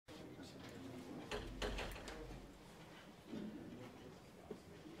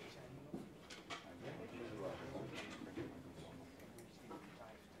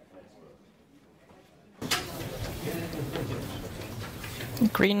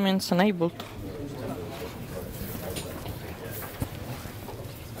Green means enabled.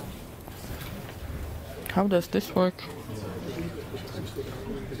 How does this work?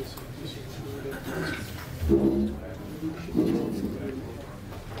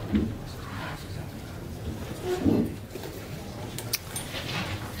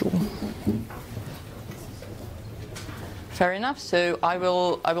 Fair enough. So I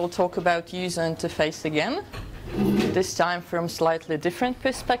will talk about user interface again. This time from slightly different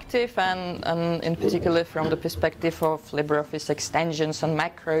perspective, and in particular from the perspective of LibreOffice extensions and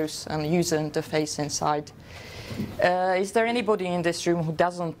macros and user interface inside. Is there anybody in this room who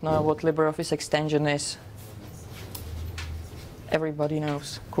doesn't know what LibreOffice extension is? Everybody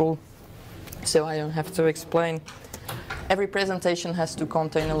knows. Cool. So I don't have to explain. Every presentation has to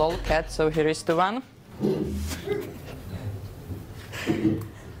contain a lolcat, so here is the one.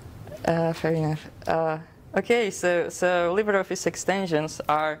 Fair enough. Okay, so LibreOffice extensions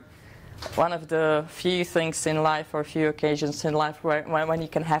are one of the few things in life, or few occasions in life, when you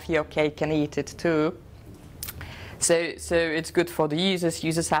can have your cake and eat it too. So it's good for the users.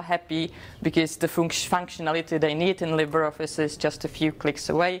 Users are happy because the functionality they need in LibreOffice is just a few clicks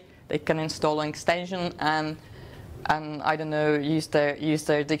away. They can install an extension and I don't know, use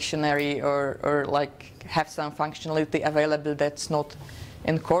their dictionary or like have some functionality available that's not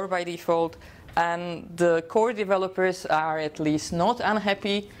in core by default. And the core developers are at least not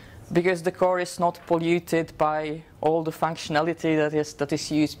unhappy because the core is not polluted by all the functionality that is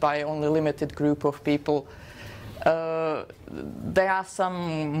used by only a limited group of people. There are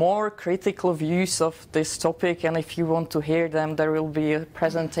some more critical views of this topic, and if you want to hear them, there will be a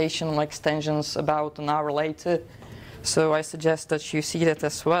presentation on extensions about an hour later. So I suggest that you see that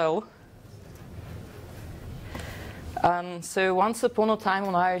as well. So once upon a time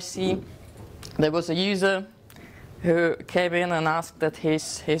on IRC, there was a user who came in and asked that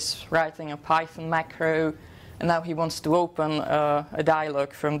he's writing a Python macro, and now he wants to open a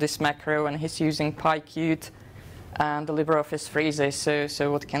dialog from this macro, and he's using PyQt, and the LibreOffice freezes.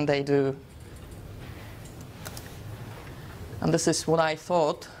 So what can they do? And this is what I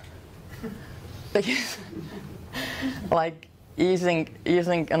thought. Like using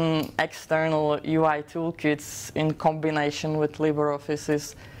an external UI toolkit in combination with LibreOffice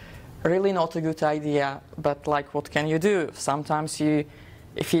is really not a good idea. But like, what can you do? Sometimes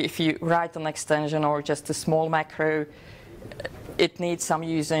if you write an extension or just a small macro, it needs some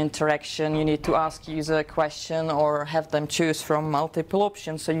user interaction. You need to ask user a question or have them choose from multiple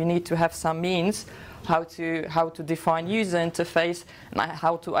options. So you need to have some means how to define user interface and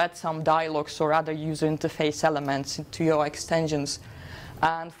how to add some dialogues or other user interface elements into your extensions.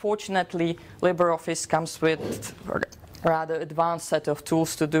 And fortunately, LibreOffice comes with a rather advanced set of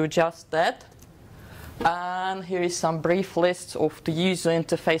tools to do just that. And here is some brief lists of the user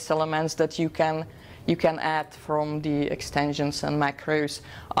interface elements that you can add from the extensions and macros.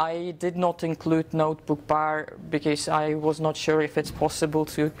 I did not include notebook bar because I was not sure if it's possible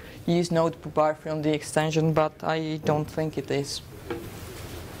to use notebook bar from the extension, but I don't think it is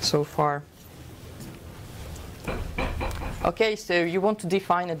so far. Okay, so you want to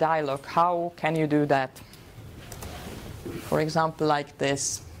define a dialog. How can you do that? For example, like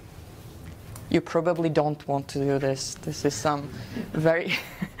this. You probably don't want to do this. This is some very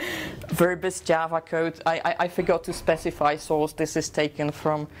verbose Java code. I forgot to specify source. This is taken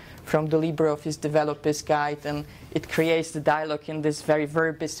from the LibreOffice Developers Guide, and it creates the dialog in this very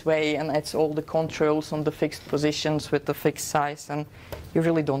verbose way, and adds all the controls on the fixed positions with the fixed size, and you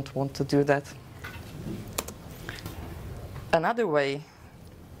really don't want to do that. Another way,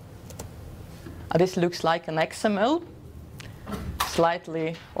 this looks like an XML,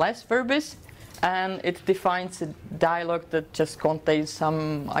 slightly less verbose. And it defines a dialog that just contains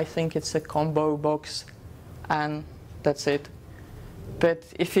some, I think it's a combo box, and that's it. But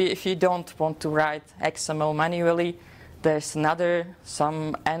if you don't want to write XML manually, there's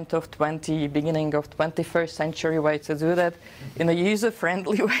some end of 20, beginning of 21st century way to do that in a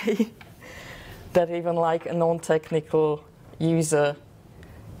user-friendly way that even like a non-technical user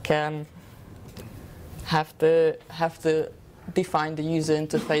can have to define the user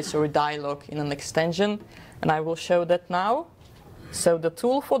interface or dialog in an extension, and I will show that now. So the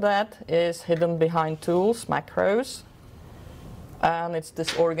tool for that is hidden behind Tools, Macros, and it's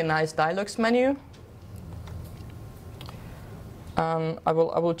this Organized Dialogs menu. I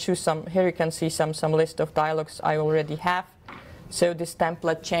will choose some. Here you can see some list of dialogs I already have. So this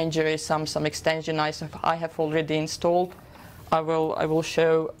template changer is some extension I have already installed. I will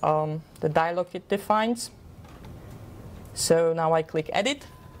show the dialog it defines. So now I click Edit,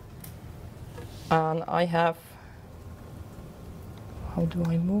 and I have, How do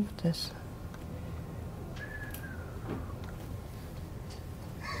I move this?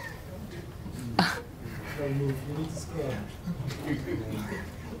 You need to scroll.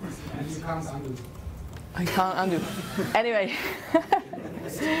 And you can't undo. I can't undo. Anyway,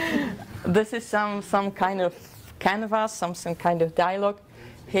 this is some kind of canvas, some kind of dialogue.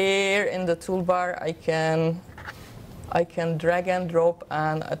 Here in the toolbar, I can drag and drop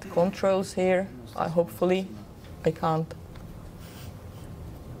and add controls here. Hopefully, I can't.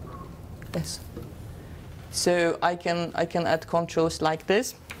 Yes. So I can add controls like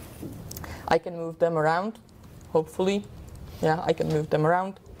this. I can move them around. Hopefully, yeah, I can move them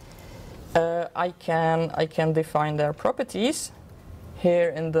around. I can define their properties here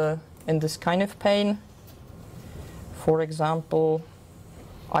in this kind of pane. For example,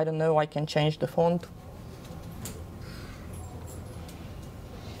 I don't know, I can change the font.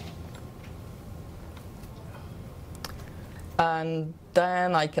 And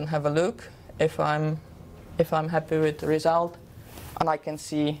then I can have a look if I'm happy with the result, and I can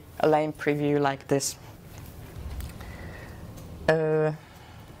see a lame preview like this. Then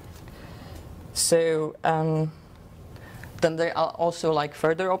there are also like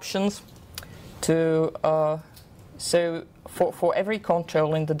further options to so for every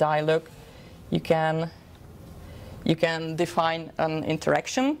control in the dialog, you can define an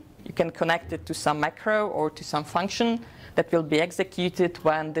interaction. You can connect it to some macro or to some function that will be executed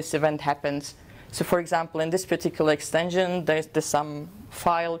when this event happens. So for example, in this particular extension, there's some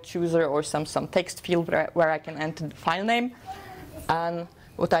file chooser or some text field where I can enter the file name. And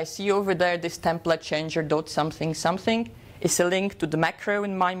what I see over there, this template changer dot something something, is a link to the macro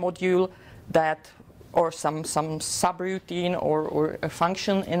in my module that, or some subroutine or a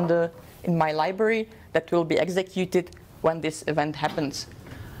function in my library that will be executed when this event happens.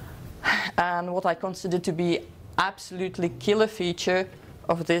 And what I consider to be absolutely killer feature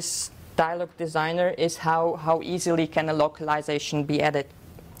of this dialog designer is how easily can a localization be added.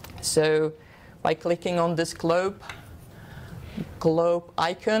 So by clicking on this globe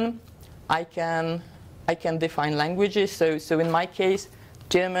icon, I can define languages. So in my case,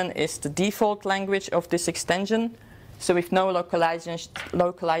 German is the default language of this extension. So with no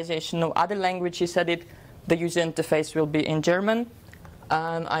localization, no other language is added, the user interface will be in German.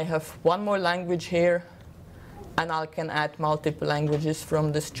 And I have one more language here, and I can add multiple languages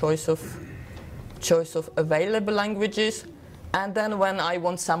from this choice of available languages. And then when I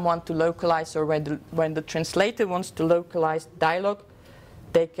want someone to localize, or when the translator wants to localize dialogue,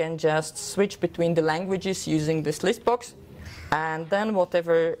 they can just switch between the languages using this list box. And then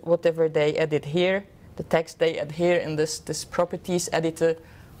whatever they edit here, the text they add here in this properties editor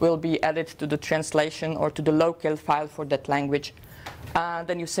will be added to the translation or to the local file for that language.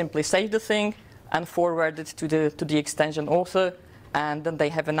 Then you simply save the thing and forward it to the extension author, and then they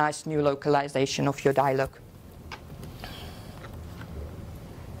have a nice new localization of your dialogue.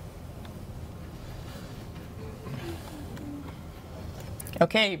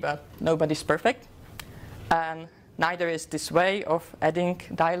 Okay, but nobody's perfect, and neither is this way of adding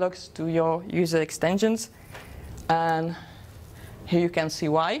dialogues to your user extensions. And here you can see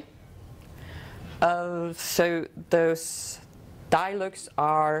why. So those dialogues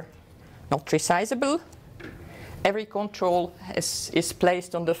are not resizable. Every control is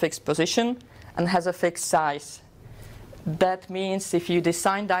placed on the fixed position and has a fixed size. That means if you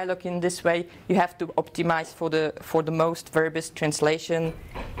design dialogue in this way, you have to optimize for the most verbose translation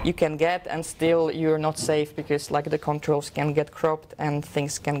you can get, and still you're not safe because like the controls can get cropped and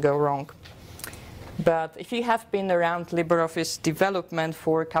things can go wrong. But if you have been around LibreOffice development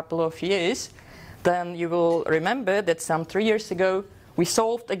for a couple of years, then you will remember that some 3 years ago we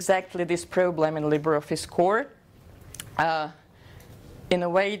solved exactly this problem in LibreOffice Core in a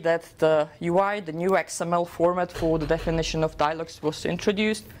way that the UI, the new XML format for the definition of dialogues, was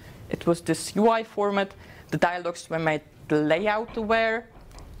introduced. It was this UI format. The dialogues were made layout aware,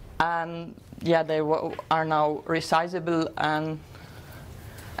 and yeah, they are now resizable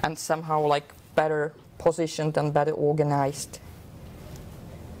and somehow like better positioned and better organized.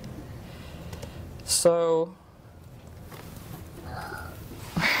 So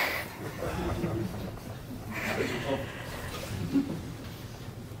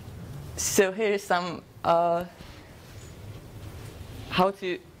here is some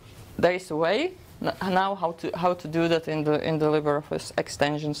there is a way now how to do that in the LibreOffice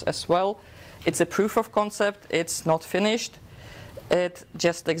extensions as well. It's a proof of concept. It's not finished. It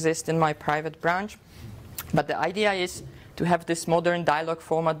just exists in my private branch. But the idea is to have this modern dialog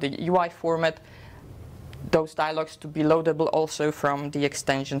format, the UI format, those dialogues to be loadable also from the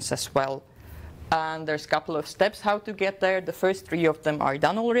extensions as well. And there's a couple of steps how to get there. The first 3 of them are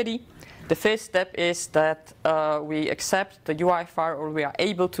done already. The first step is that we accept the UI file, or we are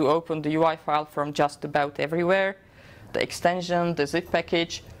able to open the UI file from just about everywhere. The extension, the zip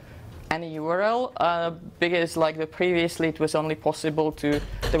package, any URL. Because like previously it was only possible to,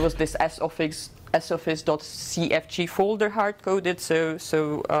 there was this soffice.cfg folder hard-coded, so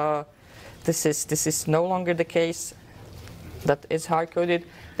this is no longer the case. That is hard-coded.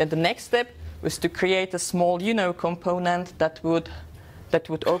 Then the next step was to create a small component that would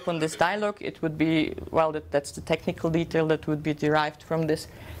open this dialog. It would be, well, that's the technical detail that would be derived from this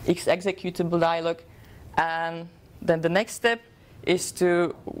X executable dialog. And then the next step is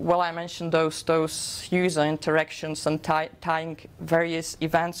to, well, I mentioned those user interactions and tying various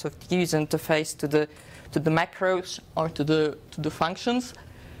events of the user interface to the macros or to the functions.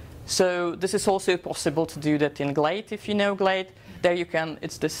 So this is also possible to do that in Glade, if you know Glade. There you can,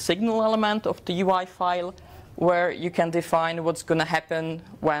 it's the signal element of the UI file where you can define what's going to happen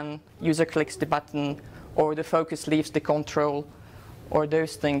when user clicks the button or the focus leaves the control or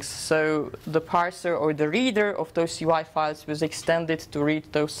those things. So the parser or the reader of those UI files was extended to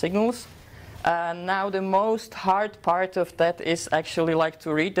read those signals. Now the most hard part of that is actually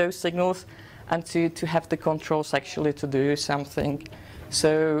to read those signals and to have the controls actually to do something.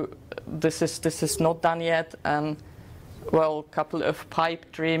 So this is not done yet. And well, a couple of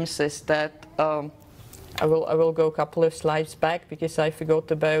pipe dreams is that I will go a couple of slides back because I forgot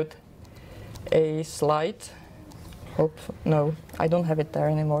about a slide. No, I don't have it there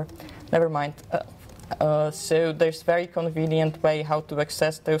anymore. Never mind. So there's very convenient way how to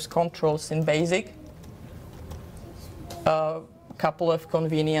access those controls in BASIC. Couple of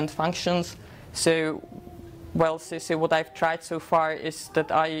convenient functions. So, well, so what I've tried so far is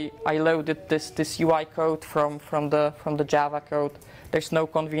that I loaded this UI code from the Java code. There's no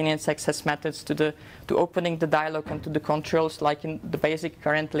convenience access methods to opening the dialog and to the controls like in the BASIC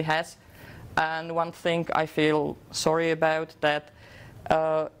currently has. And one thing I feel sorry about that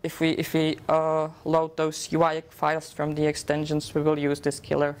if we load those UI files from the extensions, we will use this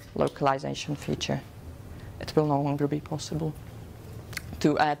killer localization feature. It will no longer be possible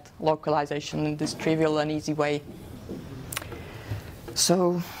to add localization in this trivial and easy way.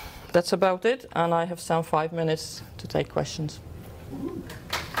 So that's about it, and I have some 5 minutes to take questions.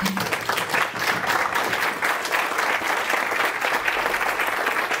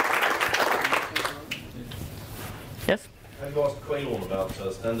 Yes? Have you asked Quailon about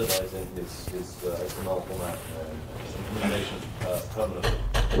standardizing his XML format implementation permanently?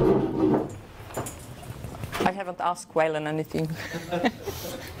 I haven't asked Quailon anything. What do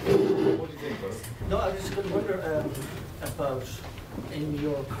you think, bro? No, I was going to wonder about in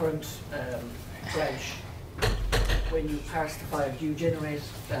your current branch, when you parse the file, do you generate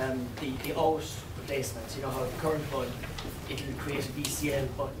the out replacements? You know how the current one, it will create a VCL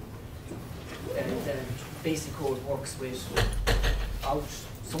button. And then basic code works with out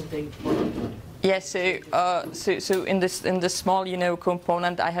something. Yes, so in this small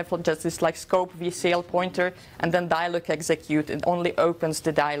component, I have just this scope VCL pointer, and then dialog execute. It only opens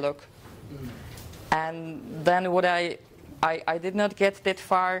the dialog. And then what I did not get that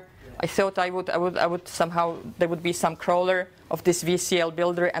far. I thought I would somehow, there would be some crawler of this VCL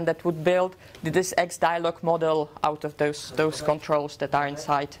builder, and that would build this X dialog model out of those controls that are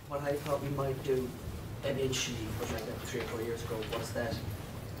inside. What I thought we might do eventually, which I did 3 or 4 years ago, was that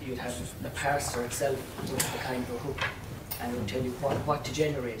you'd have the parser itself with the kind of a hook, and it would tell you what to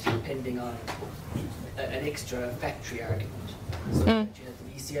generate depending on an extra factory argument. So that you have the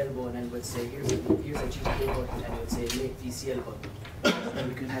VCL one, and it would say here's a GPA button, and it would say make VCL button. And then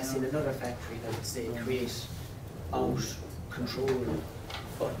we can pass in another factory that would say create out control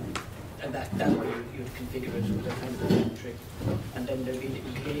button, and that way you'd configure it with a kind of a trick. And then there'd be a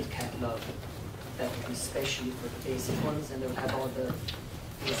Glade catalog that would be specially for the basic ones, and it would have all the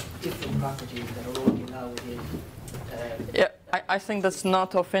different properties that are only now within. Yeah, I think that's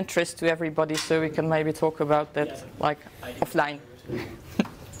not of interest to everybody, so we can maybe talk about that offline.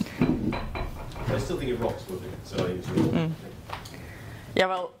 I still think it rocks, wouldn't it? So Yeah,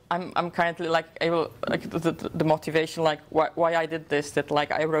 well, I'm currently able, the motivation, why I did this, that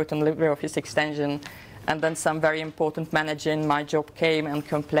I wrote an LibreOffice extension, and then some very important manager in my job came and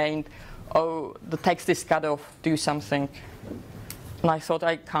complained, oh, the text is cut off, do something. And I thought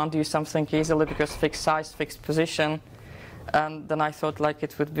I can't do something easily because fixed size, fixed position. And then I thought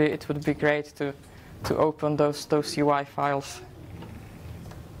it would be great to open those UI files.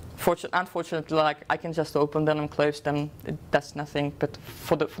 Unfortunately, I can just open them and close them. It does nothing. But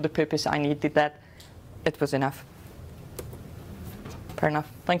for the purpose I needed that, it was enough. Fair enough.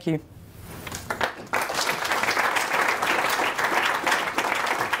 Thank you.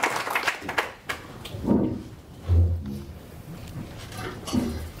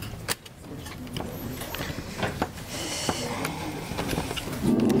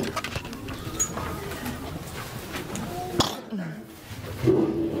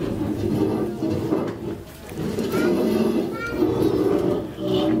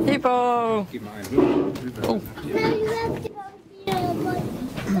 Hippo! Oh.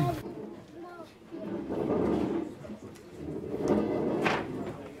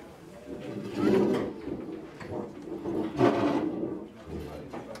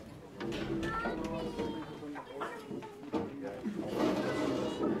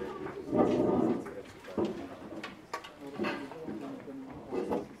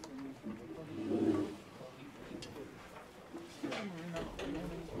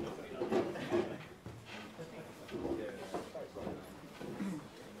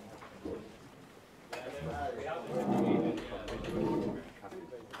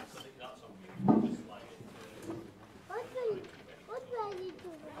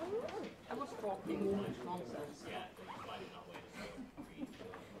 I was talking nonsense. I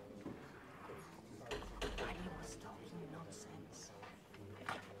was talking nonsense.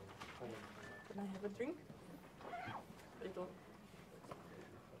 Can I have a drink? Little.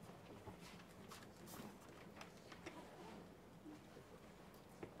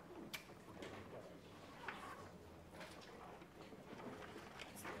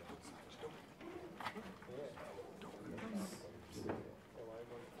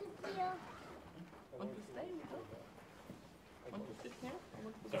 Want to stay with us? Want to sit here? Or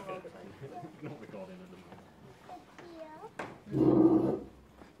want to go outside? Not recording at the moment.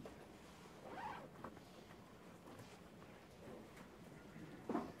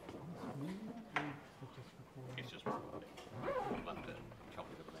 It's just recording. You'll have to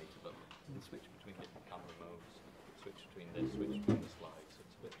copy them later, but you can switch between different camera modes, switch between this, switch between the slides.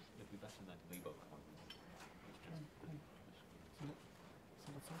 It'd be better than to leave both ones. So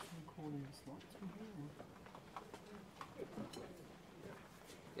that's actually recording the slides from here?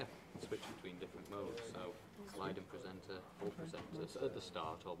 Yeah, switch between different modes. So slide and presenter, full presenter at the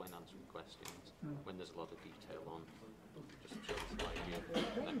start or when answering questions. When there's a lot of detail on, just show the slide view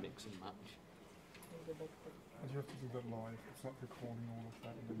and mix and match. And you have to do that live. It's not recording all of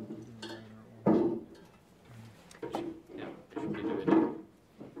that and then you can do it later. Yeah,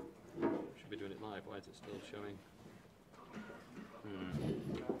 should be doing it live. Why is it still showing?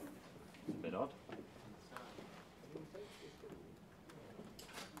 It's a bit odd.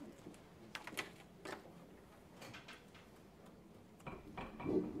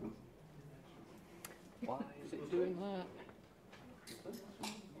 Why is it doing that?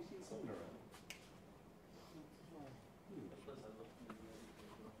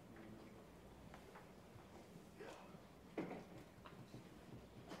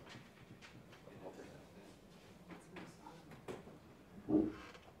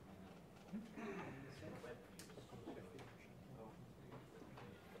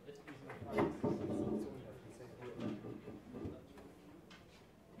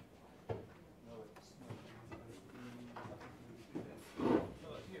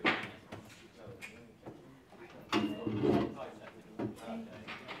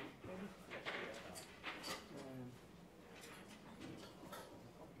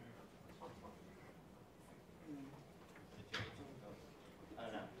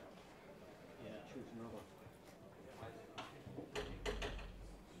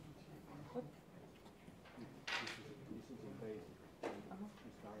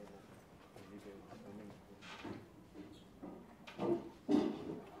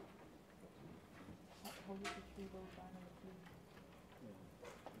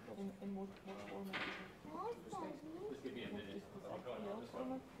 In what format is it? Just give me a minute. I'll go and PL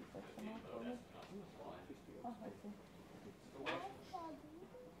format? Is that XML format? Ah, I see.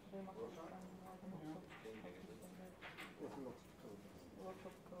 Very much lots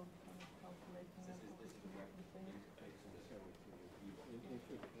of code and calculating and everything.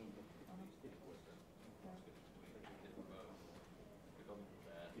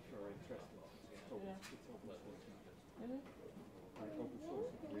 If you're interested, it's open source. Really? Like open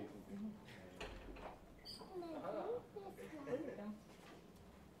source is reason.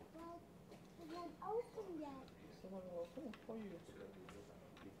 So what will open it for you?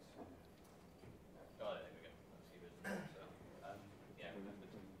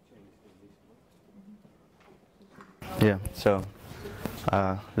 Yeah, so